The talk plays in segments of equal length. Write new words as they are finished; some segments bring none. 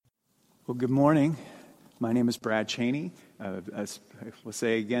Well, good morning. My name is Brad Cheney. We'll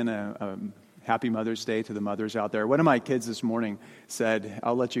say again, happy Mother's Day to the mothers out there. One of my kids this morning said,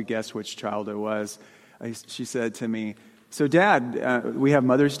 I'll let you guess which child it was. She said to me, so Dad, we have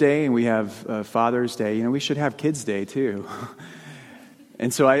Mother's Day and we have Father's Day. You know, we should have Kids Day too.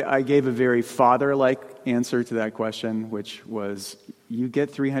 And so I gave a very father-like answer to that question, which was, you get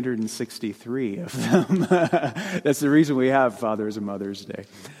 363 of them. That's the reason we have Father's and Mother's Day.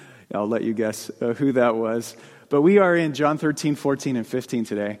 I'll let you guess who that was. But we are in John 13, 14, and 15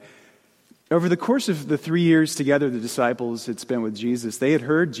 today. Over the course of the 3 years together the disciples had spent with Jesus, they had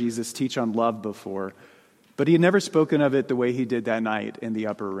heard Jesus teach on love before, but he had never spoken of it the way he did that night in the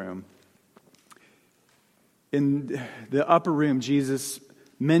upper room. In the upper room, Jesus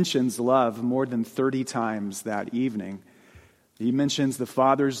mentions love more than 30 times that evening. He mentions the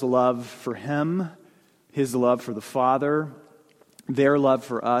Father's love for him, his love for the Father, their love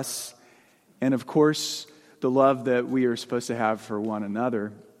for us, and of course, the love that we are supposed to have for one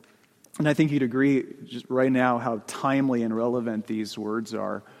another. And I think you'd agree just right now how timely and relevant these words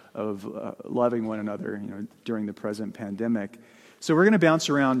are of loving one another, during the present pandemic. So we're going to bounce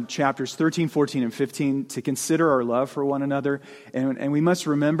around chapters 13, 14, and 15 to consider our love for one another. And we must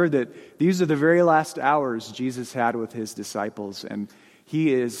remember that these are the very last hours Jesus had with his disciples, and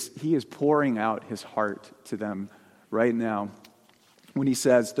he is pouring out his heart to them right now. When he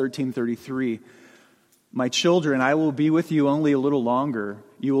says, 13:33, my children, I will be with you only a little longer.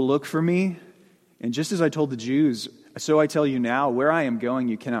 You will look for me, and just as I told the Jews, so I tell you now, where I am going,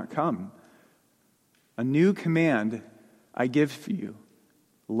 you cannot come. A new command I give you,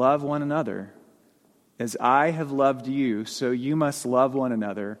 love one another. As I have loved you, so you must love one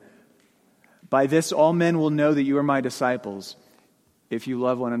another. By this all men will know that you are my disciples, if you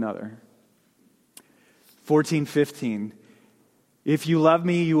love one another. 14:15, if you love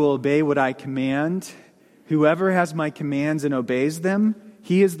me, you will obey what I command. Whoever has my commands and obeys them,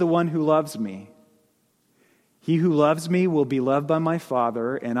 he is the one who loves me. He who loves me will be loved by my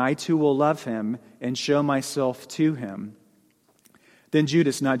Father, and I too will love him and show myself to him. Then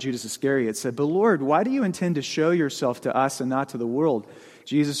Judas, not Judas Iscariot, said, but Lord, why do you intend to show yourself to us and not to the world?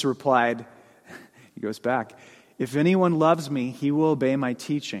 Jesus replied, he goes back, if anyone loves me, he will obey my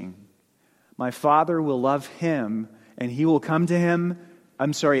teaching. My Father will love him, and we will come to him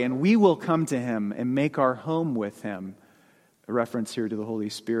and make our home with him. A reference here to the Holy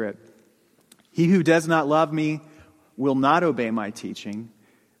Spirit. He who does not love me will not obey my teaching.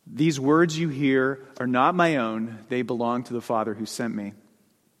 These words you hear are not my own. They belong to the Father who sent me.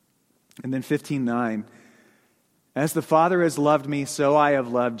 And then 15:9. As the Father has loved me, so I have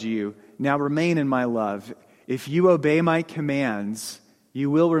loved you. Now remain in my love. If you obey my commands, you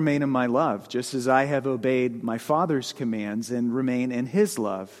will remain in my love, just as I have obeyed my Father's commands and remain in his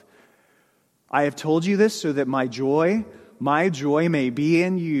love. I have told you this so that my joy may be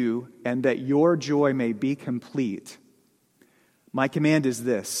in you and that your joy may be complete. My command is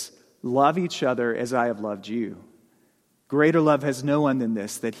this, love each other as I have loved you. Greater love has no one than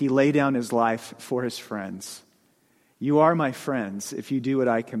this, that he lay down his life for his friends. You are my friends if you do what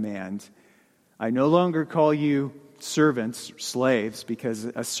I command. I no longer call you servants, slaves, because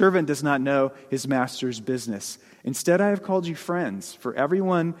a servant does not know his master's business. Instead, I have called you friends. For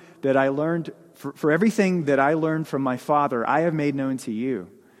everything that I learned from my Father, I have made known to you.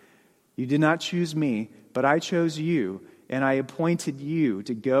 You did not choose me, but I chose you, and I appointed you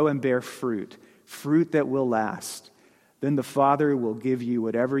to go and bear fruit that will last. Then the Father will give you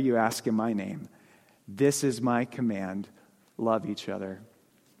whatever you ask in my name. This is my command. Love each other.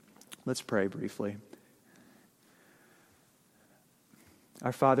 Let's pray briefly.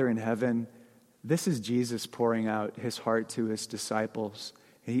 Our Father in heaven, this is Jesus pouring out his heart to his disciples.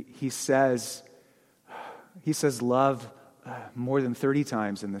 He says love more than 30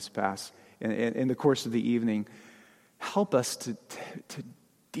 times in this past, in the course of the evening. Help us to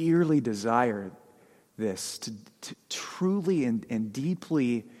dearly desire this, to truly and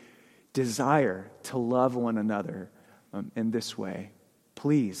deeply desire to love one another in this way.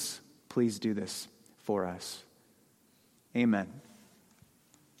 Please do this for us. Amen.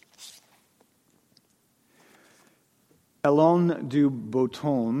 Alain de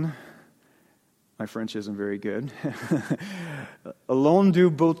Botton, my French isn't very good. Alain de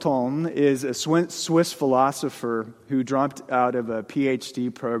Botton is a Swiss philosopher who dropped out of a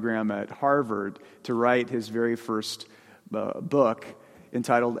PhD program at Harvard to write his very first book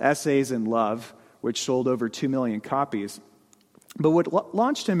entitled Essays in Love, which sold over 2 million copies. But what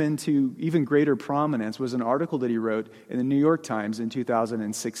launched him into even greater prominence was an article that he wrote in the New York Times in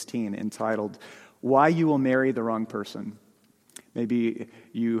 2016 entitled Why You Will Marry the Wrong Person. Maybe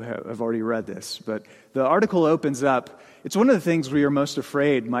you have already read this, but the article opens up. It's one of the things we are most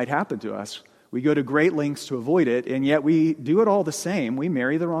afraid might happen to us. We go to great lengths to avoid it, and yet we do it all the same. We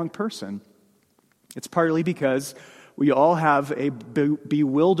marry the wrong person. It's partly because we all have a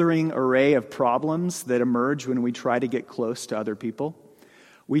bewildering array of problems that emerge when we try to get close to other people.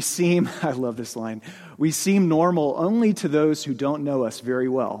 I love this line, we seem normal only to those who don't know us very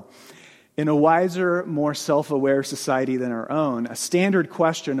well. In a wiser, more self-aware society than our own, a standard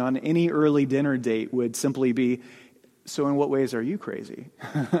question on any early dinner date would simply be, so in what ways are you crazy?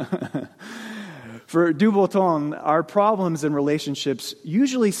 For Duboutin, our problems in relationships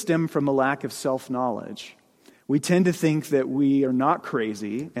usually stem from a lack of self-knowledge. We tend to think that we are not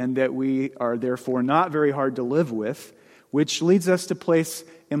crazy and that we are therefore not very hard to live with, which leads us to place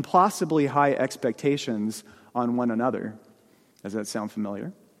impossibly high expectations on one another. Does that sound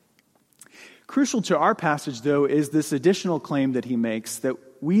familiar? Crucial to our passage, though, is this additional claim that he makes that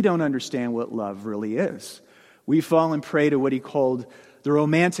we don't understand what love really is. We fall and prey to what he called the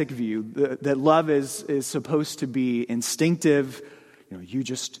romantic view, that love is supposed to be instinctive, you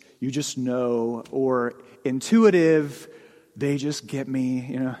just know, or intuitive, they just get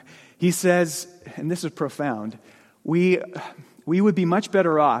me, He says, and this is profound, we would be much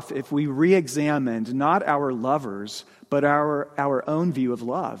better off if we re-examined not our lovers, but our own view of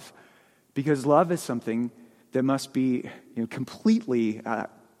love. Because love is something that must be completely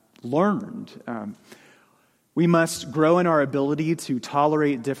learned. We must grow in our ability to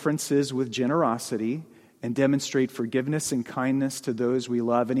tolerate differences with generosity and demonstrate forgiveness and kindness to those we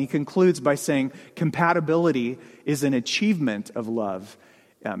love. And he concludes by saying compatibility is an achievement of love.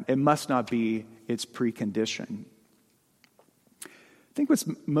 It must not be its precondition. I think what's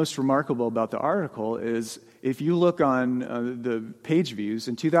most remarkable about the article is if you look on the page views,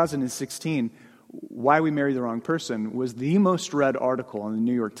 in 2016, Why We Married the Wrong Person was the most read article in the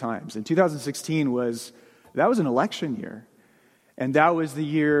New York Times. And 2016 was an election year. And that was the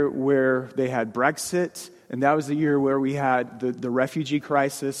year where they had Brexit, and that was the year where we had the refugee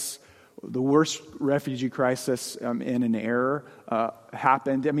crisis, the worst refugee crisis in an era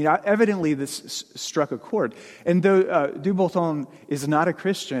happened. I mean, evidently this struck a chord. And though Duboutin is not a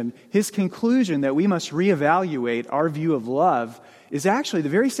Christian, his conclusion that we must reevaluate our view of love is actually the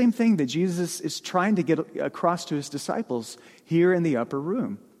very same thing that Jesus is trying to get across to his disciples here in the upper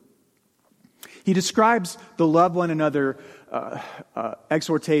room. He describes the love one another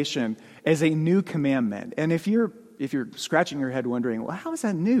exhortation as a new commandment. And if you're scratching your head wondering, well, how is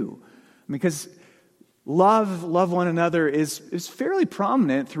that new? Because love one another is fairly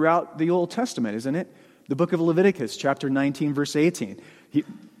prominent throughout the Old Testament, isn't it? The book of Leviticus, chapter 19, verse 18.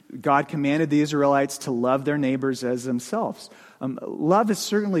 God commanded the Israelites to love their neighbors as themselves. Love is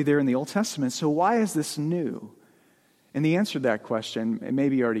certainly there in the Old Testament, so why is this new? And the answer to that question, and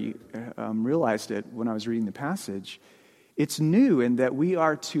maybe you already realized it when I was reading the passage, it's new in that we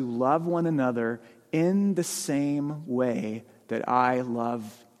are to love one another in the same way that I love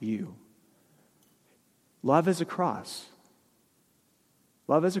you. Love is a cross.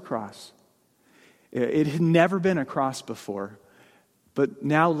 Love is a cross. It had never been a cross before, but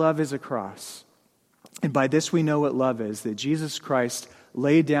now love is a cross. And by this we know what love is, that Jesus Christ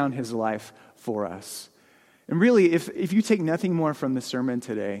laid down his life for us. And really, if you take nothing more from the sermon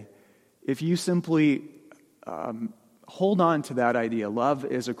today, if you simply hold on to that idea, love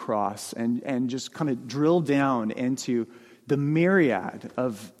is a cross, and just kind of drill down into the myriad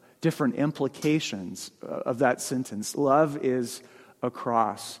of different implications of that sentence, love is a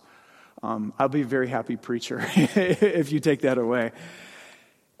cross. I'll be a very happy preacher if you take that away.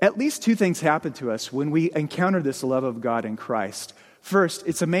 At least two things happen to us when we encounter this love of God in Christ. First,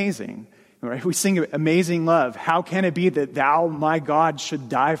 it's amazing. Right? We sing amazing love. How can it be that thou, my God, should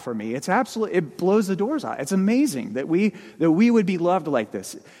die for me? It blows the doors out. It's amazing that we would be loved like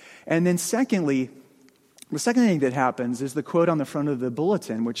this. And then secondly, the second thing that happens is the quote on the front of the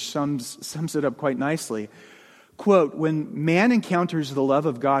bulletin, which sums it up quite nicely. Quote, when man encounters the love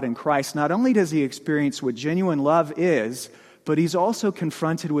of God in Christ, not only does he experience what genuine love is, but he's also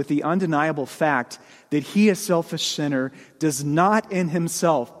confronted with the undeniable fact that he, a selfish sinner, does not in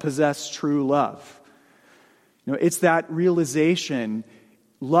himself possess true love. It's that realization,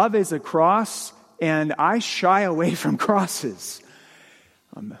 love is a cross, and I shy away from crosses.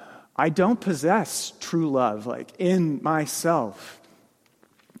 I don't possess true love, like in myself.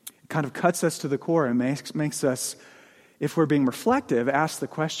 It kind of cuts us to the core and makes us, if we're being reflective, ask the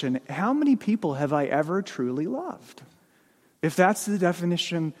question, how many people have I ever truly loved? If that's the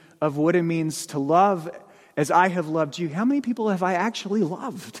definition of what it means to love as I have loved you, how many people have I actually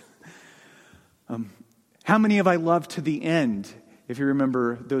loved? How many have I loved to the end? if you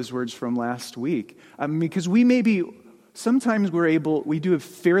remember those words from last week. Because sometimes we do a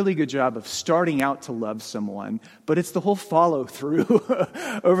fairly good job of starting out to love someone, but it's the whole follow through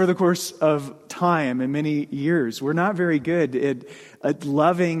over the course of time and many years. We're not very good at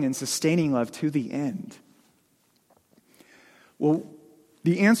loving and sustaining love to the end. Well,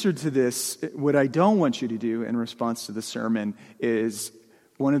 the answer to this, what I don't want you to do in response to the sermon, is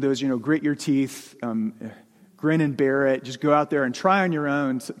one of those, grit your teeth, grin and bear it, just go out there and try on your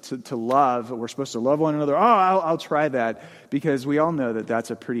own to love. We're supposed to love one another. I'll try that, because we all know that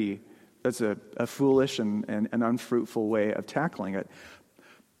that's a foolish and unfruitful way of tackling it.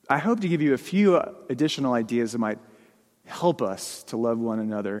 I hope to give you a few additional ideas that might help us to love one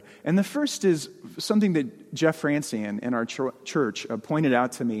another. And the first is something that Jeff Francian in our church pointed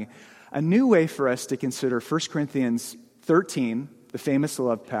out to me, a new way for us to consider 1 Corinthians 13, the famous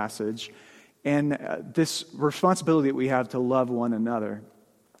love passage, and this responsibility that we have to love one another.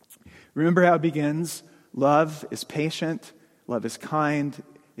 Remember how it begins? Love is patient, love is kind,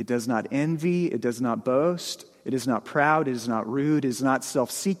 it does not envy, it does not boast, it is not proud, it is not rude, it is not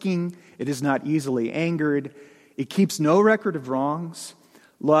self-seeking, it is not easily angered, it keeps no record of wrongs.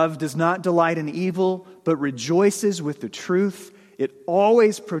 Love does not delight in evil, but rejoices with the truth. It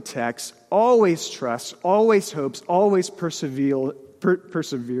always protects, always trusts, always hopes, always perseveres.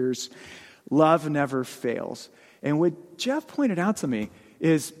 Love never fails. And what Jeff pointed out to me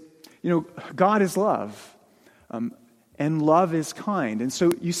is, God is love, and love is kind. And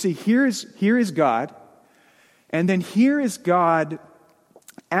so you see, here is God, and then here is God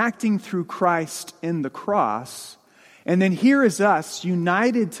acting through Christ in the cross, and then here is us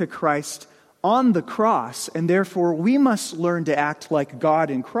united to Christ on the cross, and therefore we must learn to act like God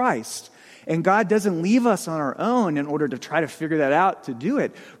in Christ. And God doesn't leave us on our own in order to try to figure that out to do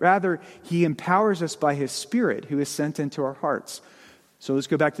it. Rather, He empowers us by His Spirit, who is sent into our hearts. So let's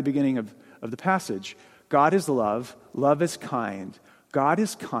go back to the beginning of the passage. God is love. Love is kind. God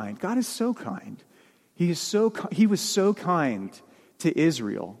is kind. God is so kind. He was so kind to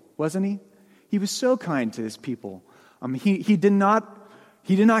Israel, wasn't He? He was so kind to His people. He did not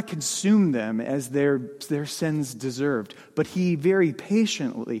consume them as their sins deserved, but He very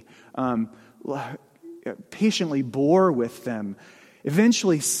patiently bore with them,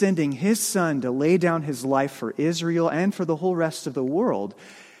 eventually sending His Son to lay down His life for Israel and for the whole rest of the world.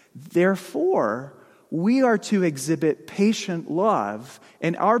 Therefore, we are to exhibit patient love,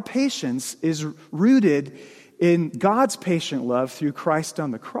 and our patience is rooted in God's patient love through Christ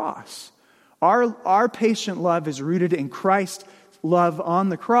on the cross. Our patient love is rooted in Christ's love on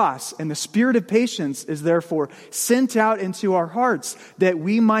the cross, and the spirit of patience is therefore sent out into our hearts that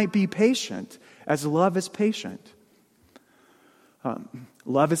we might be patient, as love is patient.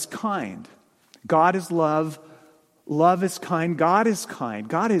 Love is kind. God is love. Love is kind. God is kind.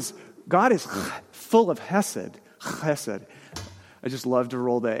 God is full of hesed. Chesed. I just love to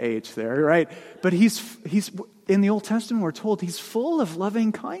roll the H there, right? But he's in the Old Testament, we're told He's full of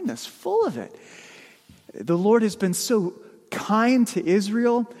loving kindness, full of it. The Lord has been so kind to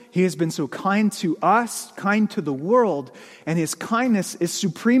Israel. He has been so kind to us, kind to the world, and His kindness is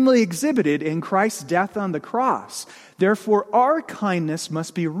supremely exhibited in Christ's death on the cross. Therefore, our kindness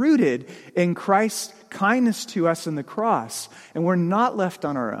must be rooted in Christ's kindness to us in the cross, and we're not left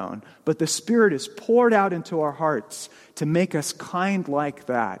on our own, but the Spirit is poured out into our hearts to make us kind like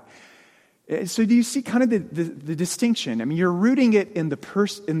that. So do you see kind of the distinction? I mean, you're rooting it in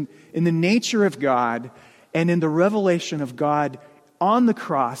the nature of God and in the revelation of God on the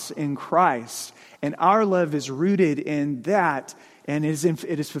cross in Christ. And our love is rooted in that, and it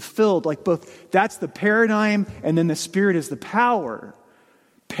is fulfilled like both. That's the paradigm, and then the Spirit is the power.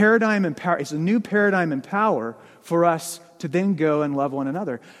 Paradigm and power. It's a new paradigm and power for us to then go and love one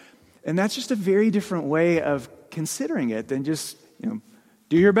another. And that's just a very different way of considering it than just,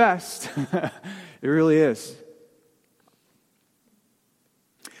 do your best. It really is.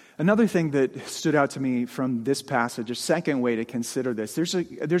 Another thing that stood out to me from this passage, a second way to consider this, there's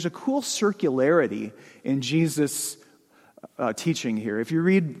a cool circularity in Jesus' teaching here. If you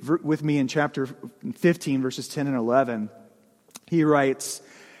read with me in chapter 15, verses 10 and 11, He writes,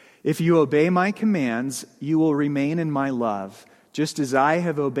 "If you obey my commands, you will remain in my love, just as I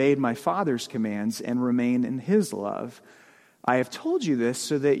have obeyed my Father's commands and remain in His love. I have told you this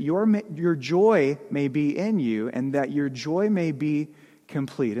so that your joy may be in you and that your joy may be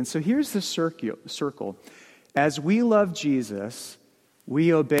complete." And so here's the circle. As we love Jesus,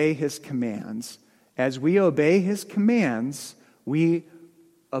 we obey His commands. As we obey His commands, we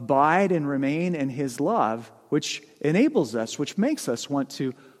abide and remain in His love, which enables us, which makes us want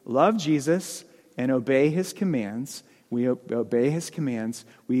to love Jesus and obey His commands We obey his commands.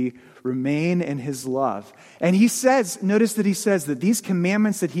 We remain in his love. And he says, notice that he says that these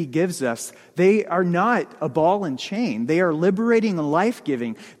commandments that he gives us, they are not a ball and chain. They are liberating and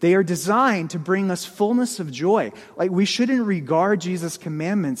life-giving. They are designed to bring us fullness of joy. Like, we shouldn't regard Jesus'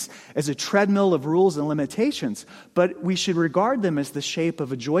 commandments as a treadmill of rules and limitations, but we should regard them as the shape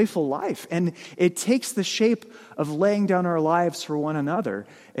of a joyful life. And it takes the shape of laying down our lives for one another,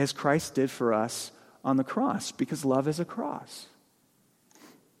 as Christ did for us on the cross, because love is a cross.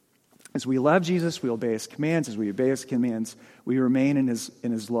 As we love Jesus, we obey his commands. As we obey his commands, we remain in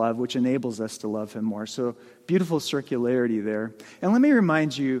his love, which enables us to love him more. So, beautiful circularity there. And let me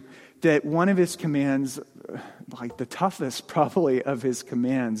remind you that one of his commands, like the toughest probably of his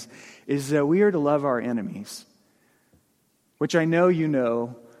commands, is that we are to love our enemies. Which I know you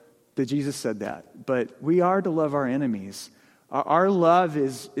know that Jesus said that, but we are to love our enemies. Our love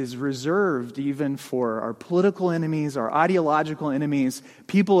is reserved even for our political enemies, our ideological enemies,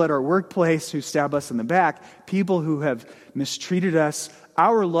 people at our workplace who stab us in the back, people who have mistreated us.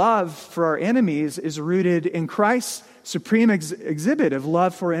 Our love for our enemies is rooted in Christ's supreme exhibit of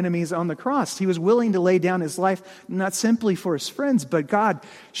love for enemies on the cross. He was willing to lay down his life not simply for his friends, but God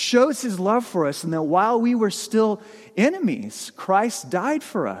shows his love for us, and that while we were still enemies, Christ died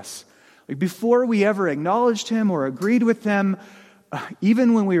for us. Before we ever acknowledged him or agreed with him,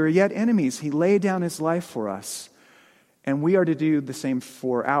 even when we were yet enemies, he laid down his life for us. And we are to do the same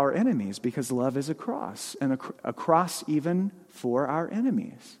for our enemies, because love is a cross, and a cross even for our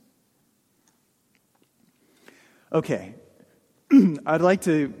enemies. Okay, I'd like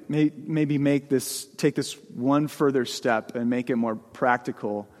to maybe take this one further step and make it more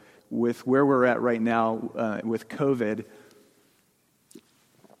practical with where we're at right now with COVID.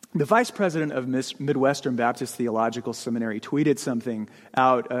 The vice president of Midwestern Baptist Theological Seminary tweeted something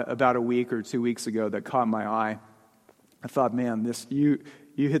out about a week or 2 weeks ago that caught my eye. I thought, man, you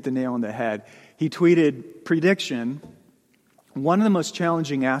hit the nail on the head. He tweeted, prediction: one of the most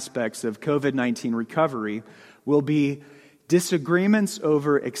challenging aspects of COVID-19 recovery will be disagreements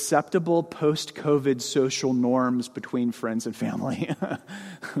over acceptable post-COVID social norms between friends and family.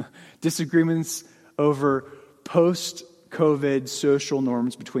 Disagreements over post-COVID social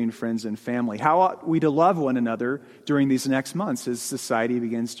norms between friends and family. How ought we to love one another during these next months as society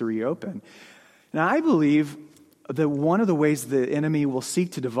begins to reopen? Now, I believe that one of the ways the enemy will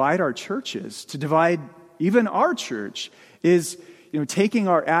seek to divide our churches, to divide even our church, is taking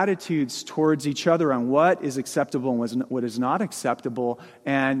our attitudes towards each other on what is acceptable and what is not acceptable,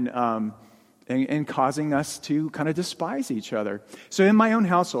 and causing us to kind of despise each other. So in my own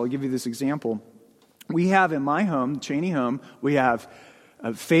household, I'll give you this example. We have in my home, Cheney home, we have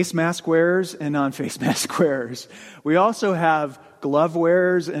face mask wearers and non-face mask wearers. We also have glove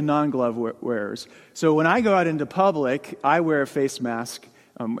wearers and non-glove wearers. So when I go out into public, I wear a face mask.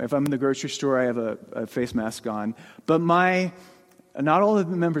 If I'm in the grocery store, I have a face mask on. But not all of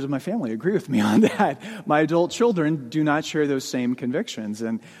the members of my family agree with me on that. My adult children do not share those same convictions.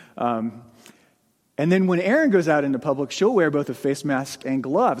 And then when Erin goes out into public, she'll wear both a face mask and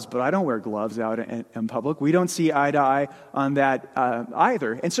gloves, but I don't wear gloves out in public. We don't see eye to eye on that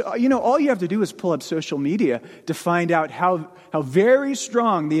either. And so, all you have to do is pull up social media to find out how very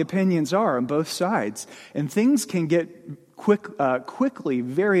strong the opinions are on both sides. And things can get quickly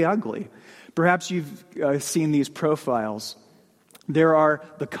very ugly. Perhaps you've seen these profiles. There are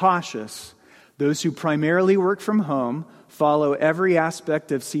the cautious, those who primarily work from home, follow every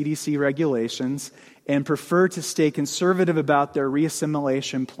aspect of CDC regulations, and prefer to stay conservative about their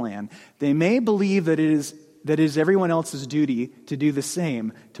reassimilation plan. They may believe that it is everyone else's duty to do the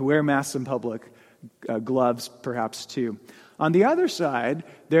same, to wear masks in public, gloves perhaps too. On the other side,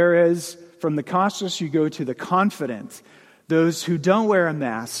 there is, from the cautious, you go to the confident, those who don't wear a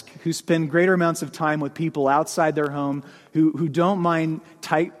mask, who spend greater amounts of time with people outside their home, who don't mind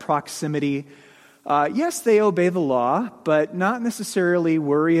tight proximity. Yes, they obey the law, but not necessarily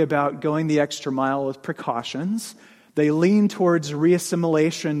worry about going the extra mile with precautions. They lean towards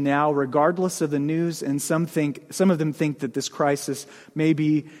reassimilation now, regardless of the news, and some of them think that this crisis may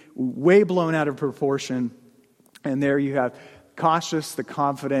be way blown out of proportion. And there you have cautious, the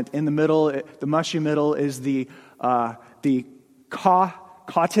confident. In the middle, the mushy middle, is the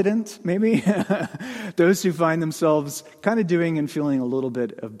confident, maybe, those who find themselves kind of doing and feeling a little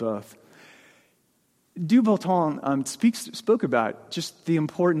bit of both. Dubleton spoke about just the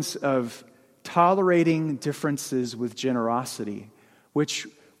importance of tolerating differences with generosity, which,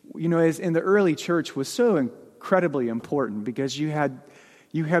 as in the early church was so incredibly important, because you had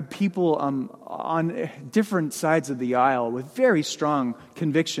You have people on different sides of the aisle with very strong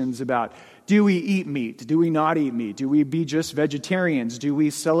convictions about, do we eat meat? Do we not eat meat? Do we be just vegetarians? Do we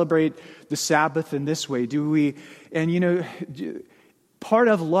celebrate the Sabbath in this way? Part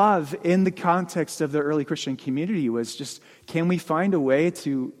of love in the context of the early Christian community was just, can we find a way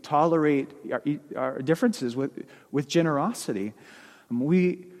to tolerate our differences with generosity?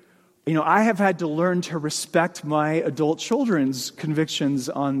 I have had to learn to respect my adult children's convictions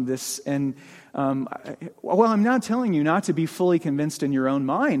on this. And I'm not telling you not to be fully convinced in your own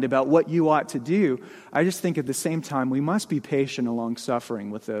mind about what you ought to do. I just think at the same time, we must be patient along suffering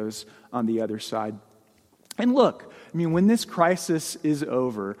with those on the other side. And look, when this crisis is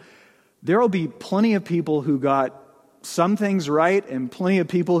over, there will be plenty of people who got some things right and plenty of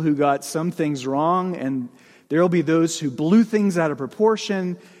people who got some things wrong. And there will be those who blew things out of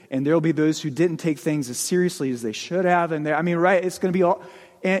proportion, and there will be those who didn't take things as seriously as they should have. And it's going to be all.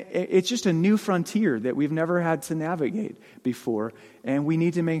 It's just a new frontier that we've never had to navigate before, and we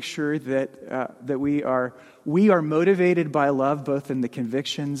need to make sure that we are motivated by love, both in the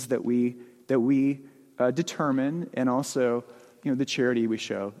convictions that we determine, and also the charity we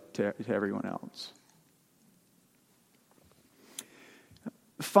show to everyone else.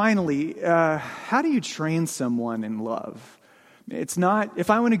 Finally, how do you train someone in love? It's not, if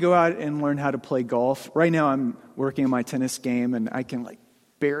I want to go out and learn how to play golf, right now I'm working on my tennis game and I can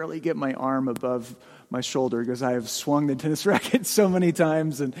barely get my arm above my shoulder because I have swung the tennis racket so many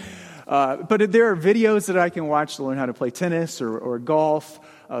times. But there are videos that I can watch to learn how to play tennis or golf.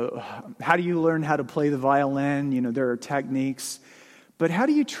 How do you learn how to play the violin? There are techniques. But how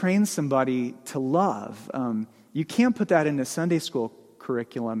do you train somebody to love? You can't put that in a Sunday school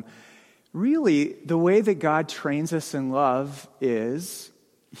curriculum. Really, the way that God trains us in love is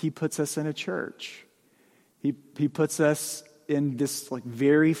He puts us in a church. He puts us in this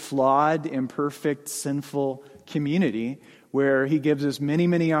very flawed, imperfect, sinful community where He gives us many,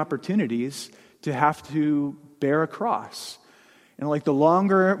 many opportunities to have to bear a cross. And the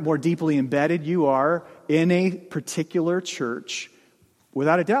longer, more deeply embedded you are in a particular church,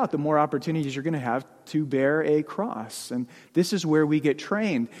 without a doubt, the more opportunities you're going to have to bear a cross. And this is where we get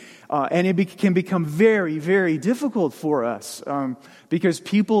trained. And it can become very, very difficult for us because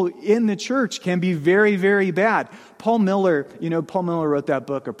people in the church can be very, very bad. Paul Miller wrote that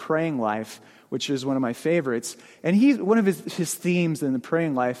book, A Praying Life, which is one of my favorites. And one of his themes in the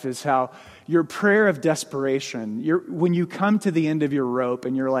praying life is how your prayer of desperation, when you come to the end of your rope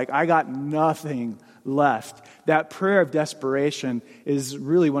and you're like, I got nothing left, that prayer of desperation is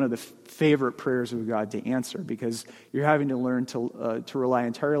really one of the favorite prayers of God to answer because you're having to learn to rely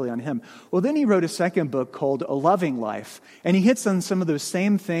entirely on Him. Well, then he wrote a second book called A Loving Life, and he hits on some of those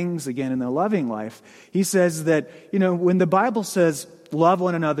same things again in The Loving Life. He says that, when the Bible says, love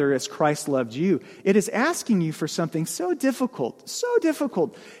one another as Christ loved you, it is asking you for something so difficult,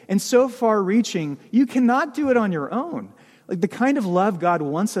 and so far-reaching, you cannot do it on your own. The kind of love God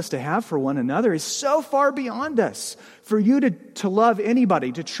wants us to have for one another is so far beyond us. For you to love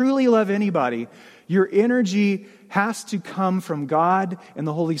anybody, to truly love anybody, your energy has to come from God and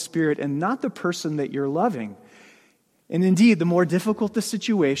the Holy Spirit and not the person that you're loving. And indeed, the more difficult the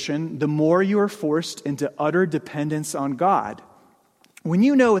situation, the more you are forced into utter dependence on God. When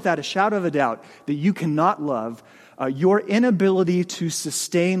you know without a shadow of a doubt that you cannot love, your inability to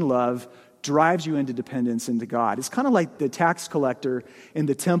sustain love drives you into dependence into God. It's kind of like the tax collector in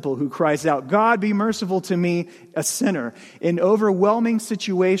the temple who cries out, God, be merciful to me, a sinner. In overwhelming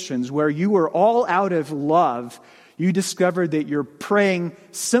situations where you were all out of love, you discovered that you're praying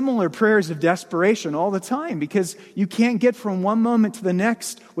similar prayers of desperation all the time because you can't get from one moment to the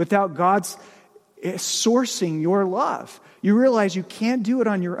next without God's sourcing your love. You realize you can't do it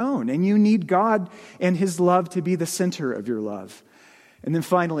on your own, and you need God and His love to be the center of your love. And then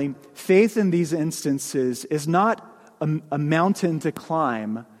finally, faith in these instances is not a mountain to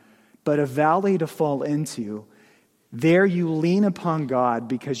climb, but a valley to fall into. There you lean upon God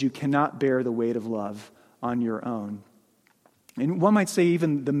because you cannot bear the weight of love on your own. And one might say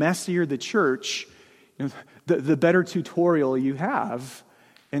even the messier the church, the better tutorial you have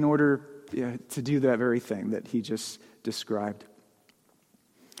in order to do that very thing that he just described.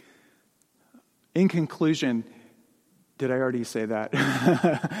 In conclusion, did I already say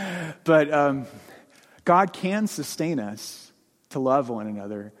that? But God can sustain us to love one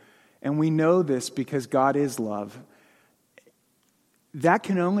another. And we know this because God is love. That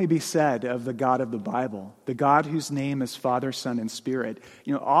can only be said of the God of the Bible, the God whose name is Father, Son, and Spirit.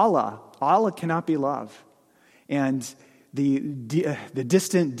 Allah cannot be love. And the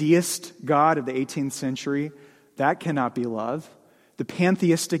distant deist God of the 18th century, that cannot be love. The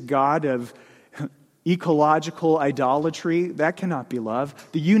pantheistic God of ecological idolatry, that cannot be love.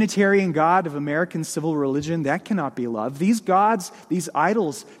 The Unitarian God of American civil religion, that cannot be love. These gods, these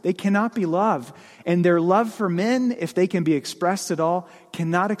idols, they cannot be love. And their love for men, if they can be expressed at all,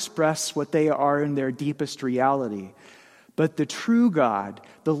 cannot express what they are in their deepest reality. But the true God,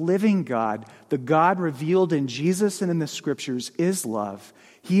 the living God, the God revealed in Jesus and in the Scriptures is love.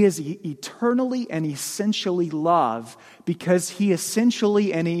 He is eternally and essentially love because he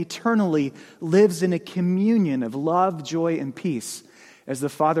essentially and eternally lives in a communion of love, joy, and peace. As the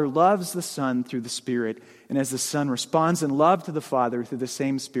Father loves the Son through the Spirit, and as the Son responds in love to the Father through the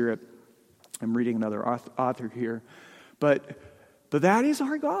same Spirit. I'm reading another author here. But that is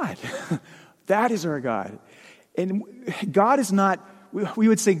our God. That is our God. And God is not, we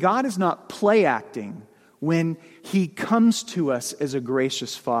would say God is not play acting when he comes to us as a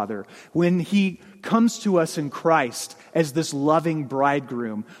gracious Father, when he comes to us in Christ as this loving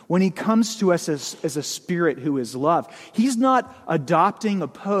bridegroom, when he comes to us as a Spirit who is love. He's not adopting a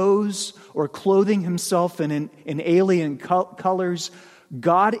pose or clothing himself in alien colors.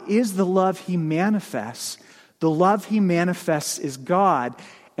 God is the love he manifests. The love he manifests is God,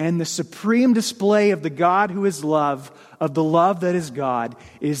 and the supreme display of the God who is love, of the love that is God,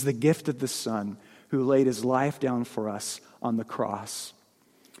 is the gift of the Son, who laid his life down for us on the cross.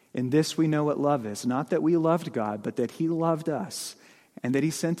 In this we know what love is. Not that we loved God, but that he loved us, and that he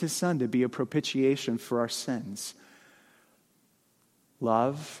sent his Son to be a propitiation for our sins.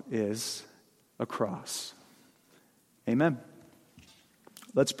 Love is a cross. Amen.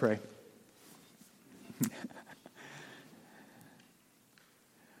 Let's pray.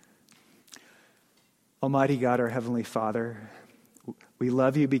 Almighty God, our Heavenly Father, we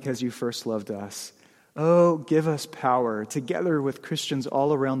love you because you first loved us. Oh, give us power, together with Christians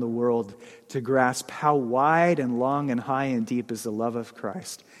all around the world, to grasp how wide and long and high and deep is the love of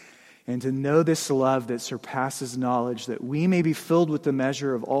Christ, and to know this love that surpasses knowledge, that we may be filled with the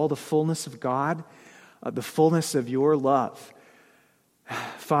measure of all the fullness of God, the fullness of your love.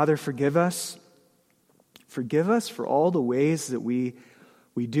 Father, forgive us. Forgive us for all the ways that we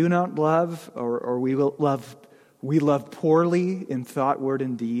do not love, or we love poorly in thought, word,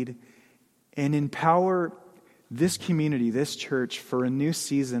 and deed. And empower this community, this church, for a new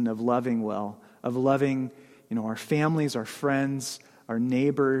season of loving well, of loving, our families, our friends, our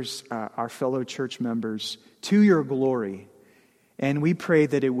neighbors, our fellow church members, to your glory. And we pray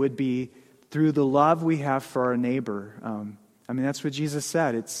that it would be through the love we have for our neighbor. That's what Jesus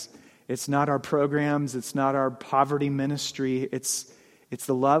said. It's not our programs, it's not our poverty ministry, it's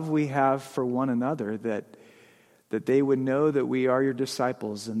the love we have for one another, that they would know that we are your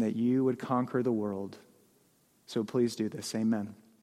disciples and that you would conquer the world. So please do this. Amen.